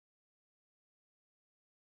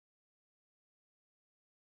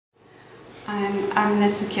I'm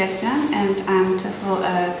Nesu Kesyan and I'm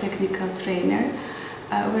TEFL technical trainer.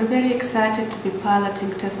 We're very excited to be piloting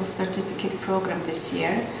TEFL Certificate Program this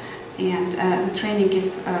year, and the training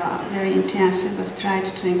is very intensive. We've tried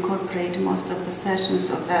to incorporate most of the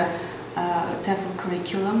sessions of the TEFL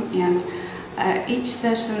curriculum, and each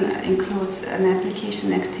session includes an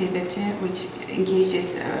application activity which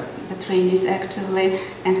engages the trainees actively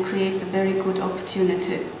and creates a very good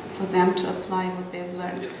opportunity for them to apply what they've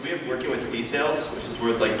learned. So we have working with details, which is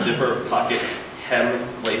words like zipper, pocket, hem,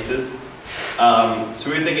 laces.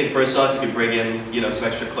 So we were thinking first off you could bring in some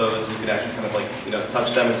extra clothes so you could actually kind of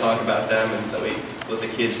touch them and talk about them, and that way let the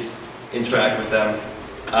kids interact with them.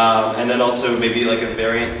 And then also maybe like a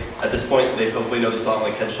variant. At this point they hopefully know the song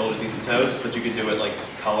like Head, Shoulders, Knees and Toes, but you could do it like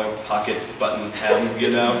collar, pocket, button, hem,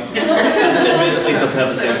 It admittedly doesn't have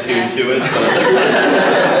the same tune to it,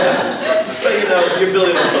 but you're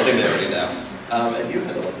building on something they already know. And you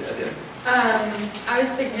had a lovely idea. I was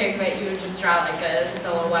thinking that you would just draw like a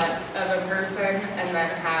silhouette of a person and then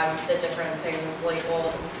have the different things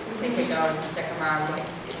labeled. They could go and stick them on, like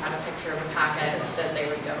you could have a picture of a pocket that they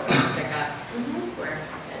would go and stick up where a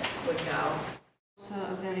pocket would go. It's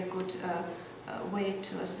a very good way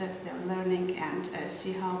to assess their learning and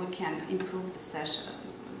see how we can improve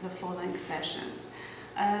the following sessions.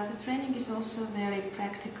 The training is also very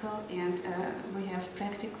practical, and we have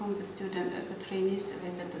practicum. The trainees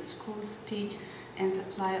visit the schools, teach and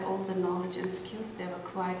apply all the knowledge and skills they've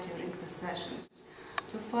acquired during the sessions.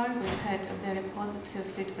 So far we've had a very positive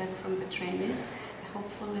feedback from the trainees.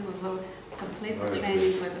 Hopefully we will complete the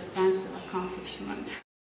training with a sense of accomplishment.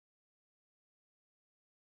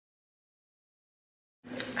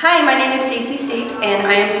 Hi, my name is Stacy Stapes and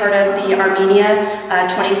I am part of the Armenia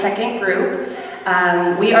 22nd group.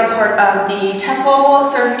 We are part of the TEFL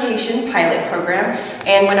Certification Pilot Program,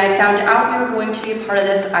 and when I found out we were going to be a part of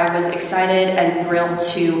this, I was excited and thrilled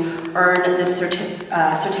to earn this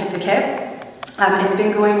certificate. It's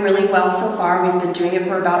been going really well so far. We've been doing it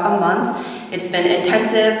for about a month. It's been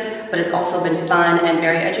intensive, but it's also been fun and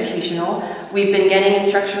very educational. We've been getting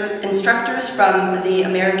instructors from the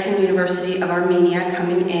American University of Armenia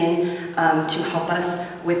coming in to help us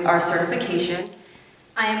with our certification.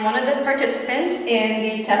 I am one of the participants in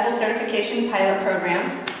the TEFL Certification Pilot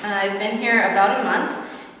Program. I've been here about a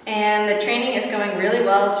month, and the training is going really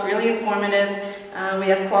well. It's really informative. We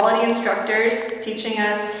have quality instructors teaching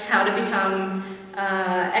us how to become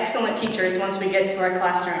excellent teachers once we get to our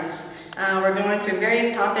classrooms. We're going through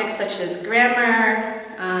various topics such as grammar,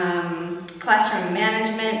 classroom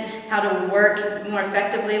management, how to work more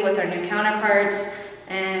effectively with our new counterparts,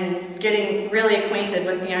 and getting really acquainted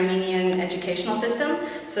with the Armenian educational system,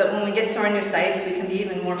 so that when we get to our new sites we can be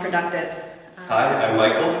even more productive. Hi, I'm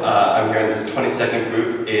Michael. I'm here in this 22nd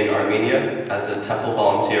group in Armenia as a TEFL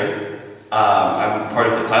volunteer. I'm part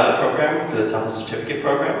of the pilot program for the TEFL certificate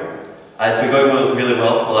program. It's been going really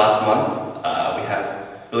well for the last month. We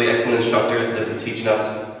have really excellent instructors that have been teaching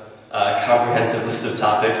us a comprehensive list of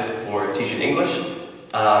topics for teaching English.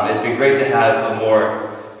 It's been great to have a more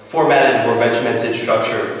formatted, more regimented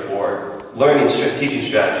structure for learning teaching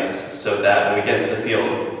strategies, so that when we get into the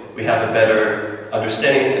field we have a better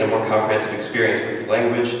understanding and a more comprehensive experience with the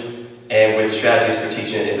language and with strategies for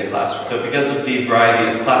teaching it in the classroom. So because of the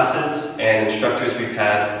variety of classes and instructors we've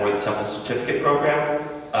had for the TEFL certificate program,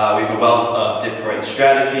 we have a wealth of different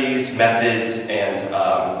strategies, methods, and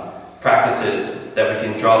practices that we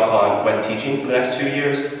can draw upon when teaching for the next 2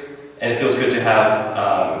 years. And it feels good to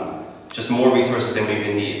have just more resources than we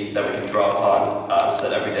even need that we can draw upon, so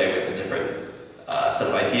that every day we have a different set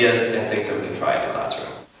of ideas and things that we can try in the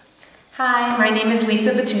classroom. Hi, my name is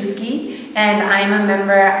Lisa Batuski, and I'm a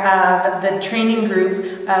member of the training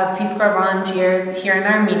group of Peace Corps Volunteers here in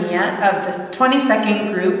Armenia, of the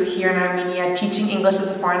 22nd group here in Armenia teaching English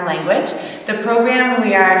as a foreign language. The program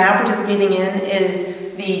we are now participating in is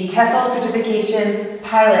the TEFL Certification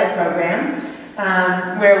Pilot Program,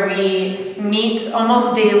 where we meet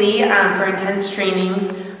almost daily for intense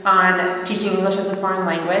trainings on teaching English as a foreign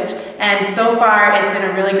language. And so far it's been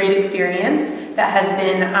a really great experience that has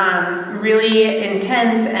been really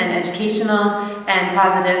intense and educational and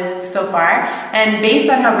positive so far. And based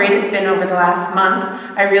on how great it's been over the last month,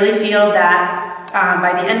 I really feel that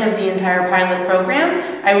by the end of the entire pilot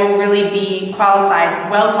program, I will really be qualified,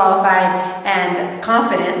 well qualified and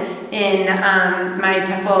confident in my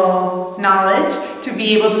TEFL knowledge to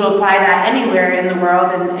be able to apply that anywhere in the world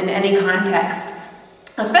and in any context,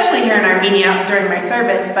 especially here in Armenia during my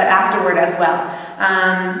service, but afterward as well.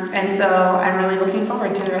 And so I'm really looking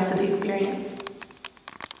forward to the rest of the experience.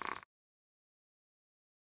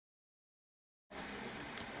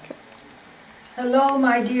 Hello,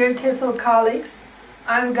 my dear TEFL colleagues.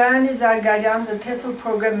 I'm Gani Zargaryan, the TEFL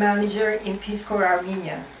Program Manager in Peace Corps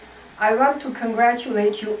Armenia. I want to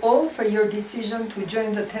congratulate you all for your decision to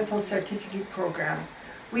join the TEFL Certificate Program.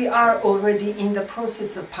 We are already in the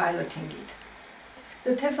process of piloting it.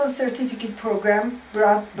 The TEFL Certificate Program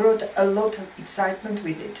brought a lot of excitement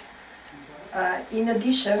with it. In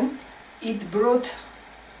addition, it brought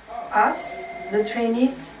us, the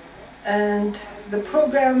trainees, and the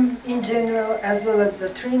program in general, as well as the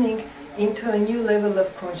training, into a new level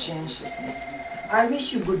of conscientiousness. I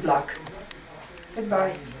wish you good luck.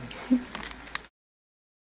 Goodbye.